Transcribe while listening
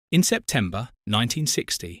In September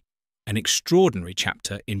 1960, an extraordinary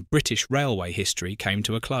chapter in British railway history came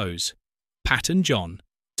to a close. Pat and John,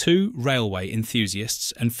 two railway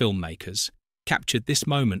enthusiasts and filmmakers, captured this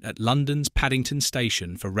moment at London's Paddington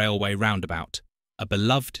Station for Railway Roundabout, a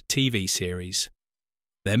beloved TV series.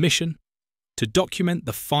 Their mission? To document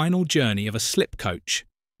the final journey of a slip coach,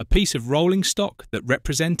 a piece of rolling stock that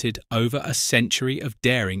represented over a century of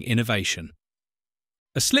daring innovation.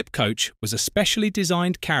 A slip coach was a specially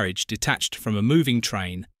designed carriage detached from a moving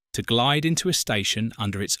train to glide into a station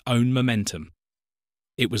under its own momentum.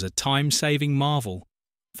 It was a time-saving marvel,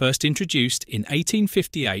 first introduced in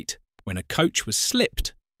 1858 when a coach was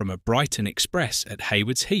slipped from a Brighton express at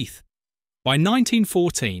Haywards Heath. By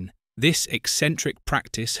 1914, this eccentric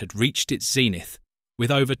practice had reached its zenith,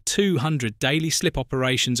 with over 200 daily slip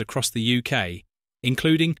operations across the UK,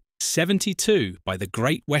 including 72 by the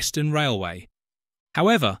Great Western Railway.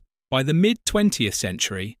 However, by the mid-20th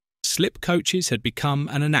century, slip coaches had become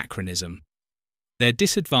an anachronism. Their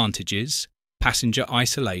disadvantages, passenger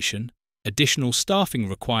isolation, additional staffing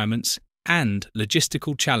requirements, and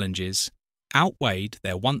logistical challenges outweighed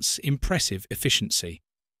their once impressive efficiency.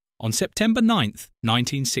 On September 9,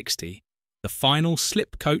 1960, the final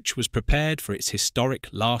slip coach was prepared for its historic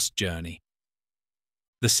last journey.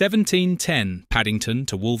 The 1710 Paddington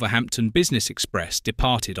to Wolverhampton Business Express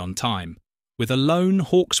departed on time, with a lone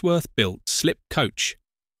Hawksworth-built slip coach,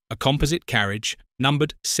 a composite carriage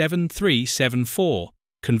numbered 7374,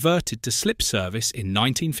 converted to slip service in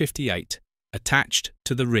 1958, attached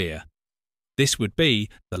to the rear. This would be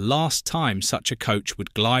the last time such a coach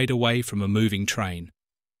would glide away from a moving train.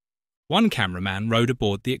 One cameraman rode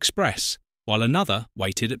aboard the express, while another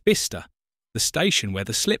waited at Bicester, the station where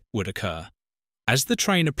the slip would occur. As the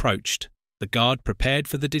train approached, the guard prepared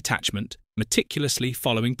for the detachment, meticulously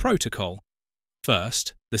following protocol.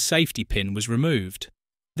 First, the safety pin was removed.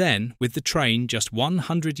 Then, with the train just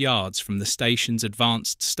 100 yards from the station's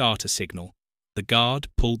advanced starter signal, the guard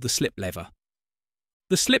pulled the slip lever.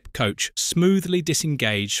 The slip coach smoothly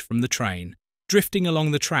disengaged from the train, drifting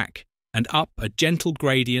along the track and up a gentle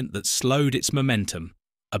gradient that slowed its momentum,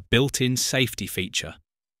 a built-in safety feature.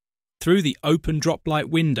 Through the open drop-light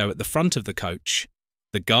window at the front of the coach,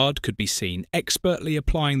 the guard could be seen expertly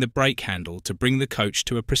applying the brake handle to bring the coach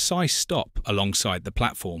to a precise stop alongside the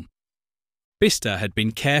platform. Bicester had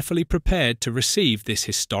been carefully prepared to receive this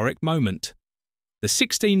historic moment. The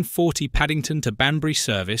 1640 Paddington to Banbury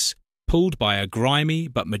service, pulled by a grimy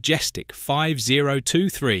but majestic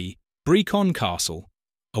 5023 Breon Castle,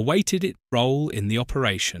 awaited its role in the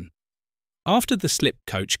operation. After the slip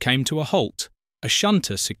coach came to a halt, a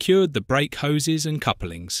shunter secured the brake hoses and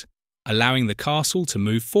couplings, allowing the castle to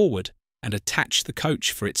move forward and attach the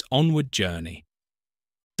coach for its onward journey.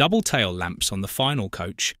 Double tail lamps on the final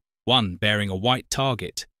coach, one bearing a white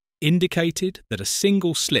target, indicated that a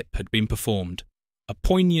single slip had been performed, a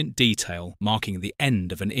poignant detail marking the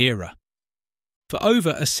end of an era. For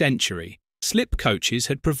over a century, slip coaches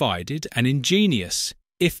had provided an ingenious,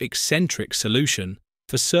 if eccentric, solution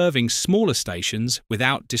for serving smaller stations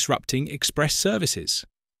without disrupting express services.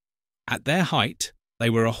 At their height, they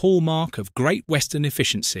were a hallmark of Great Western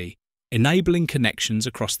efficiency, enabling connections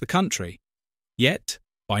across the country. Yet,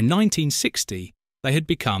 by 1960, they had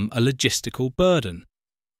become a logistical burden.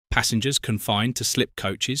 Passengers confined to slip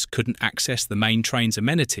coaches couldn't access the main train's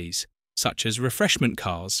amenities, such as refreshment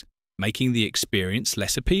cars, making the experience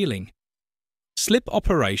less appealing. Slip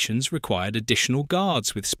operations required additional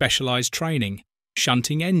guards with specialised training,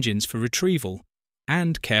 shunting engines for retrieval,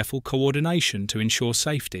 and careful coordination to ensure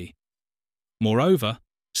safety. Moreover,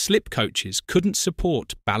 slip coaches couldn't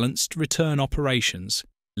support balanced return operations,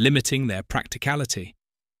 limiting their practicality.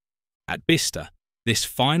 At Bicester, this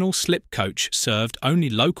final slip coach served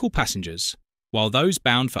only local passengers, while those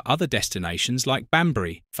bound for other destinations like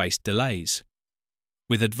Banbury faced delays.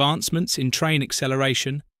 With advancements in train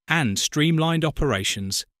acceleration and streamlined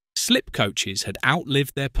operations, slip coaches had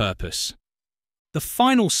outlived their purpose. The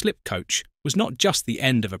final slip coach was not just the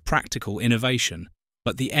end of a practical innovation,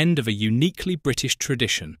 but the end of a uniquely British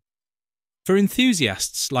tradition. For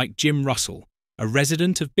enthusiasts like Jim Russell, a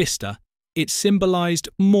resident of Bicester, it symbolised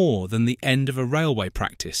more than the end of a railway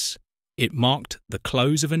practice. It marked the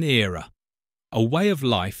close of an era, a way of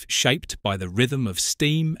life shaped by the rhythm of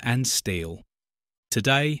steam and steel.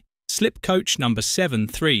 Today, slip coach number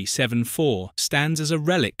 7374 stands as a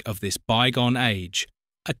relic of this bygone age,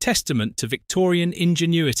 a testament to Victorian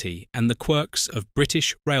ingenuity and the quirks of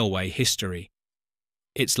British railway history.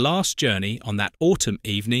 Its last journey on that autumn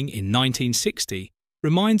evening in 1960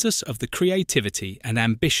 reminds us of the creativity and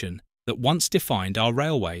ambition that once defined our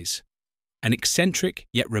railways. An eccentric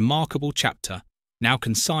yet remarkable chapter, now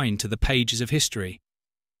consigned to the pages of history.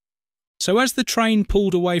 So as the train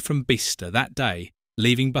pulled away from Bicester that day,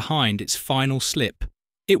 leaving behind its final slip,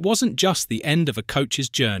 it wasn't just the end of a coach's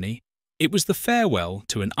journey, it was the farewell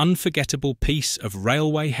to an unforgettable piece of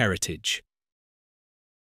railway heritage.